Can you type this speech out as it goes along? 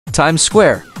Times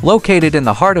Square, located in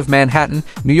the heart of Manhattan,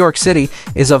 New York City,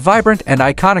 is a vibrant and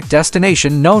iconic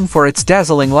destination known for its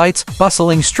dazzling lights,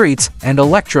 bustling streets, and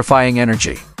electrifying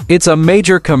energy. It's a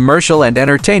major commercial and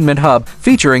entertainment hub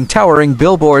featuring towering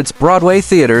billboards, Broadway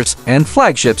theaters, and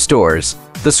flagship stores.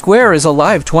 The square is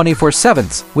alive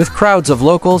 24/7, with crowds of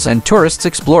locals and tourists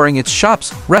exploring its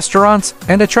shops, restaurants,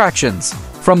 and attractions.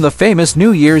 From the famous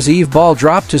New Year's Eve ball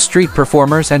drop to street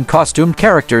performers and costumed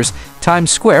characters, Times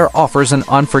Square offers an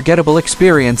unforgettable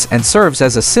experience and serves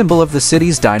as a symbol of the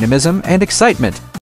city's dynamism and excitement.